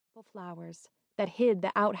flowers that hid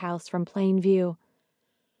the outhouse from plain view.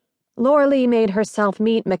 Lauralee made herself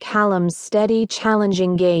meet McCallum's steady,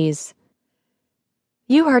 challenging gaze.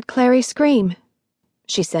 "You heard Clary scream,"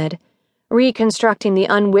 she said, reconstructing the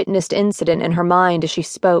unwitnessed incident in her mind as she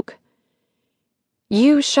spoke.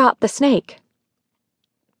 "You shot the snake."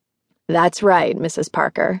 "That's right, Mrs.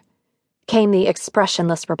 Parker," came the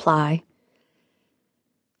expressionless reply.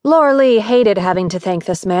 Lauralee hated having to thank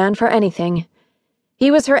this man for anything. He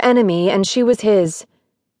was her enemy and she was his,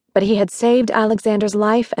 but he had saved Alexander's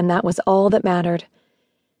life and that was all that mattered.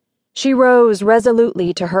 She rose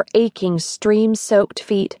resolutely to her aching, stream-soaked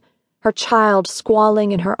feet, her child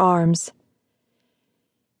squalling in her arms.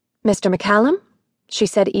 "Mr. McCallum," she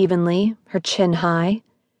said evenly, her chin high,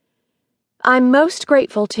 "I'm most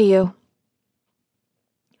grateful to you."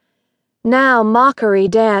 Now mockery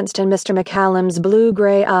danced in Mr. McCallum's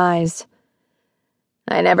blue-gray eyes.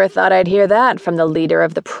 "I never thought I'd hear that from the leader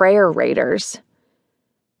of the Prayer Raiders."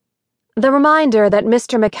 The reminder that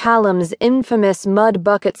Mr. McCallum's infamous mud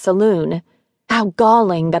bucket saloon, how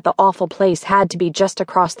galling that the awful place had to be just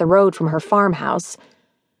across the road from her farmhouse,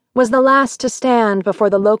 was the last to stand before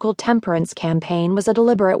the local temperance campaign was a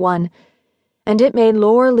deliberate one, and it made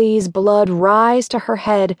Lauralee's blood rise to her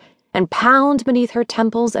head and pound beneath her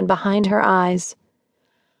temples and behind her eyes.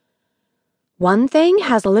 "One thing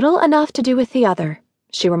has little enough to do with the other,"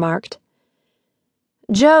 she remarked.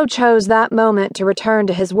 Joe chose that moment to return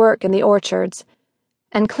to his work in the orchards,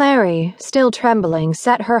 and Clary, still trembling,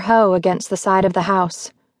 set her hoe against the side of the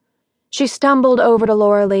house. She stumbled over to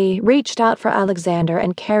Lauralee, reached out for Alexander,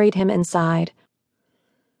 and carried him inside.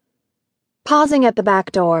 Pausing at the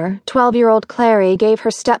back door, 12-year-old Clary gave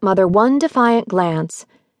her stepmother one defiant glance,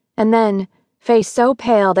 and then, face so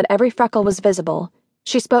pale that every freckle was visible,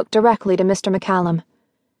 she spoke directly to Mr. McCallum.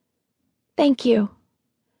 "Thank you."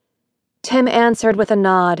 Tim answered with a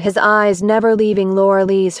nod, his eyes never leaving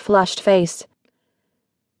Lauralee's flushed face.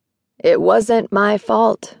 "It wasn't my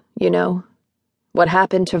fault, you know. What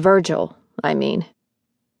happened to Virgil, I mean."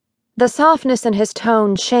 The softness in his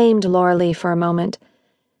tone shamed Lauralee for a moment,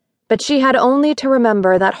 but she had only to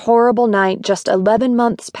remember that horrible night just 11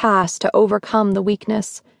 months past to overcome the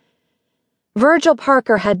weakness. Virgil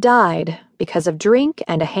Parker had died because of drink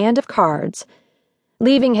and a hand of cards,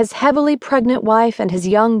 leaving his heavily pregnant wife and his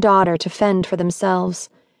young daughter to fend for themselves.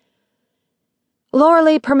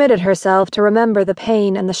 Lauralee permitted herself to remember the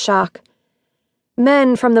pain and the shock.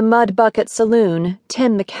 Men from the Mud Bucket Saloon,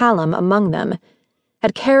 Tim McCallum among them,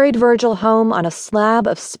 had carried Virgil home on a slab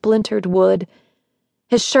of splintered wood.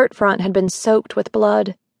 His shirt front had been soaked with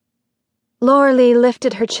blood. Lauralee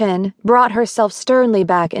lifted her chin, brought herself sternly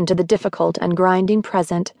back into the difficult and grinding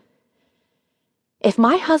present. "If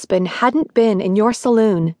my husband hadn't been in your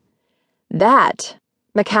saloon—" "That,"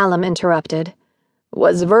 McCallum interrupted,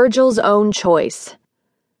 "was Virgil's own choice.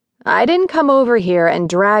 I didn't come over here and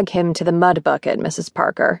drag him to the mud bucket, Mrs.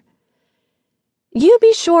 Parker." "You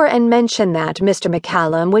be sure and mention that, Mr.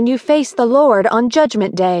 McCallum, when you face the Lord on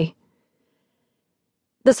Judgment Day."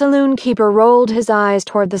 The saloon keeper rolled his eyes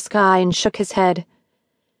toward the sky and shook his head.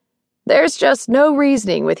 "There's just no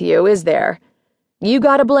reasoning with you, is there? You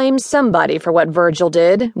gotta blame somebody for what Virgil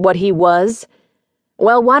did, what he was.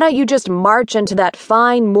 Well, why don't you just march into that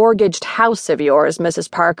fine mortgaged house of yours,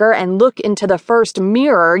 Mrs. Parker, and look into the first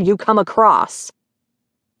mirror you come across?"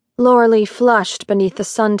 Lauralee flushed beneath the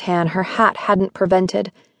suntan her hat hadn't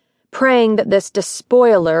prevented, praying that this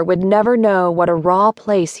despoiler would never know what a raw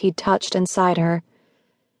place he'd touched inside her.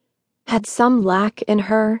 Had some lack in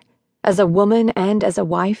her, as a woman and as a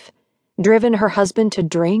wife, driven her husband to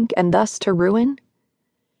drink and thus to ruin?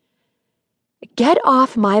 "Get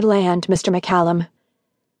off my land, Mr. McCallum."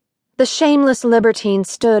 The shameless libertine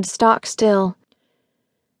stood stock still.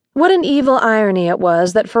 What an evil irony it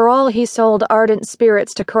was that for all he sold ardent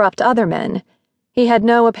spirits to corrupt other men, he had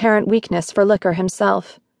no apparent weakness for liquor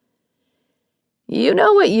himself. "You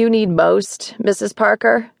know what you need most, Mrs.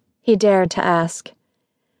 Parker?" he dared to ask.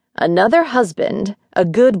 "Another husband, a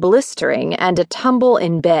good blistering, and a tumble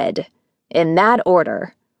in bed. In that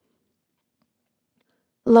order."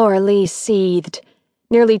 Lauralee seethed,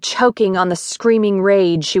 nearly choking on the screaming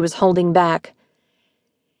rage she was holding back.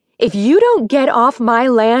 "If you don't get off my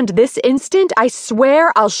land this instant, I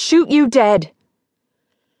swear I'll shoot you dead."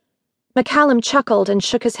 McCallum chuckled and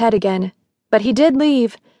shook his head again, but he did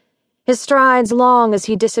leave, his strides long as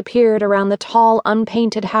he disappeared around the tall,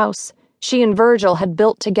 unpainted house she and Virgil had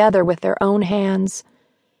built together with their own hands.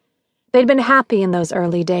 They'd been happy in those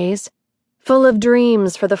early days, full of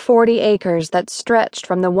dreams for the 40 acres that stretched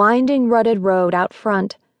from the winding rutted road out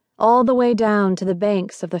front all the way down to the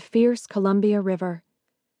banks of the fierce Columbia River.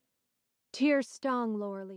 Tears stung Lauralee.